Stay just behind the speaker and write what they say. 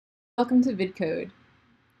Welcome to Vidcode.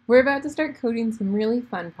 We're about to start coding some really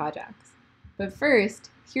fun projects. But first,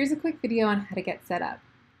 here's a quick video on how to get set up.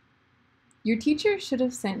 Your teacher should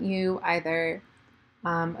have sent you either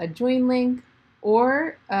a join link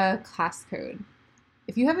or a class code.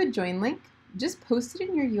 If you have a join link, just post it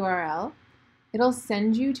in your URL. It'll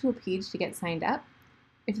send you to a page to get signed up.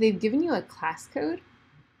 If they've given you a class code,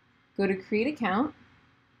 go to Create Account,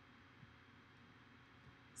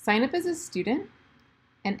 sign up as a student,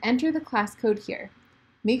 and enter the class code here.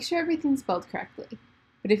 Make sure everything's spelled correctly.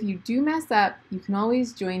 But if you do mess up, you can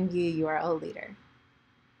always join via URL later.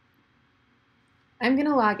 I'm going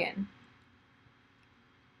to log in.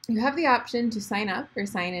 You have the option to sign up or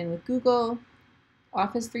sign in with Google,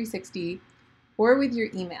 Office 360, or with your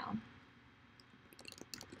email.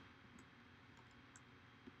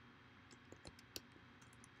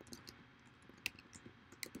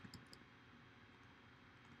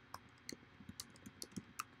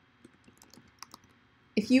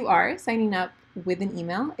 If you are signing up with an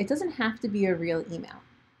email, it doesn't have to be a real email.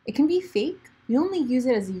 It can be fake. We only use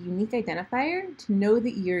it as a unique identifier to know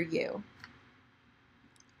that you're you.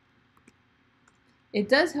 It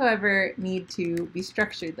does, however, need to be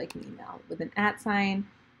structured like an email with an @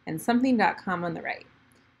 and something.com on the right.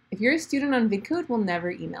 If you're a student on Vidcode, we'll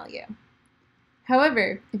never email you.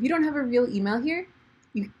 However, if you don't have a real email here,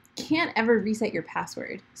 you can't ever reset your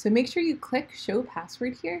password. So make sure you click Show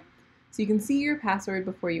Password here so you can see your password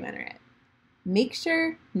before you enter it. Make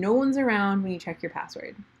sure no one's around when you check your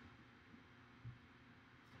password.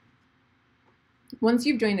 Once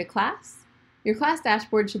you've joined a class, your class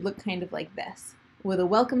dashboard should look kind of like this, with a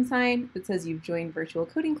welcome sign that says you've joined Virtual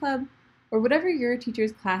Coding Club, or whatever your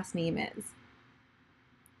teacher's class name is.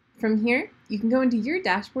 From here, you can go into your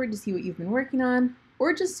dashboard to see what you've been working on,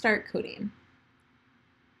 or just start coding.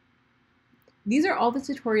 These are all the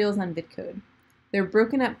tutorials on Vidcode. They're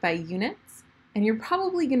broken up by units, and you're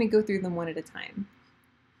probably going to go through them one at a time.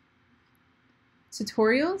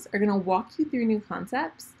 Tutorials are going to walk you through new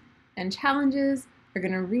concepts, and challenges are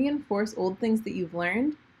going to reinforce old things that you've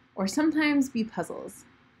learned, or sometimes be puzzles.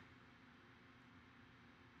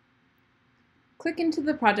 Click into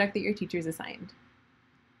the project that your teacher's assigned.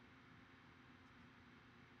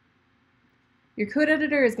 Your code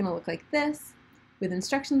editor is going to look like this, with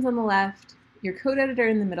instructions on the left, your code editor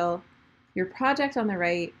in the middle, your project on the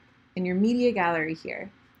right, and your media gallery here.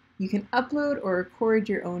 You can upload or record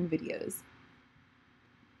your own videos.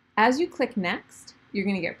 As you click Next, you're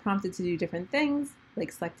going to get prompted to do different things,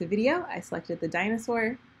 like select a video. I selected the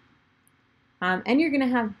dinosaur. And you're going to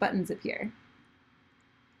have buttons appear.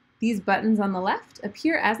 These buttons on the left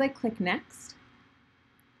appear as I click Next.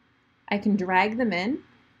 I can drag them in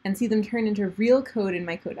and see them turn into real code in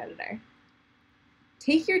my code editor.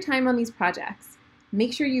 Take your time on these projects.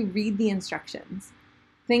 Make sure you read the instructions.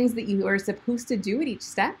 Things that you are supposed to do at each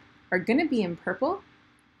step are going to be in purple,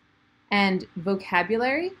 and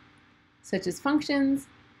vocabulary, such as functions,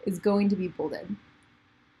 is going to be bolded.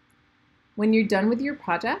 When you're done with your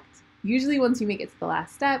project, usually once you make it to the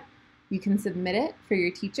last step, you can submit it for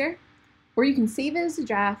your teacher, or you can save it as a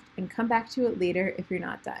draft and come back to it later if you're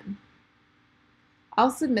not done. I'll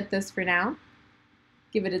submit this for now,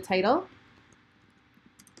 give it a title,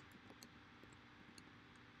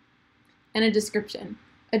 and a description.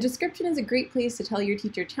 A description is a great place to tell your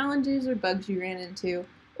teacher challenges or bugs you ran into,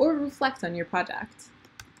 or reflect on your project.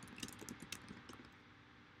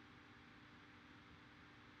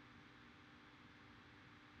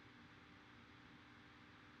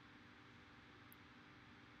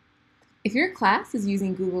 If your class is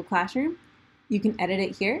using Google Classroom, you can edit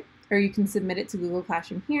it here, or you can submit it to Google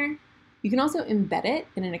Classroom here. You can also embed it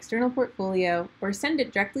in an external portfolio or send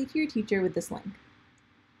it directly to your teacher with this link.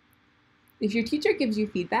 If your teacher gives you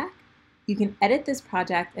feedback, you can edit this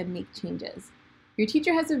project and make changes. Your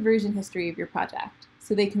teacher has a version history of your project,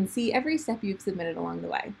 so they can see every step you've submitted along the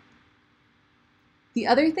way. The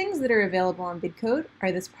other things that are available on Vidcode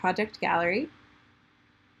are this project gallery.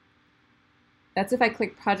 That's if I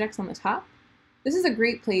click projects on the top. This is a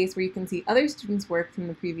great place where you can see other students' work from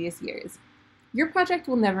the previous years. Your project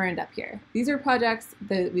will never end up here. These are projects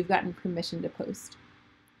that we've gotten permission to post.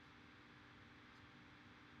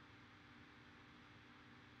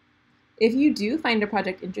 If you do find a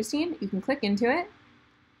project interesting, you can click into it,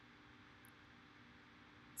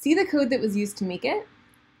 see the code that was used to make it,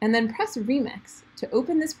 and then press Remix to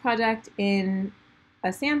open this project in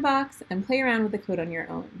a sandbox and play around with the code on your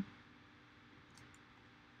own.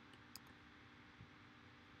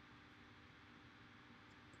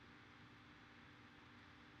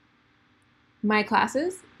 My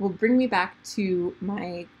classes will bring me back to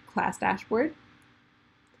my class dashboard,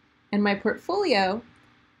 and my portfolio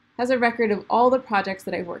has a record of all the projects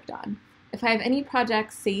that I've worked on. If I have any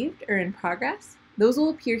projects saved or in progress, those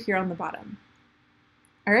will appear here on the bottom.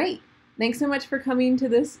 All right, thanks so much for coming to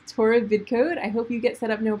this tour of Vidcode. I hope you get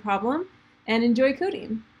set up no problem and enjoy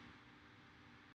coding.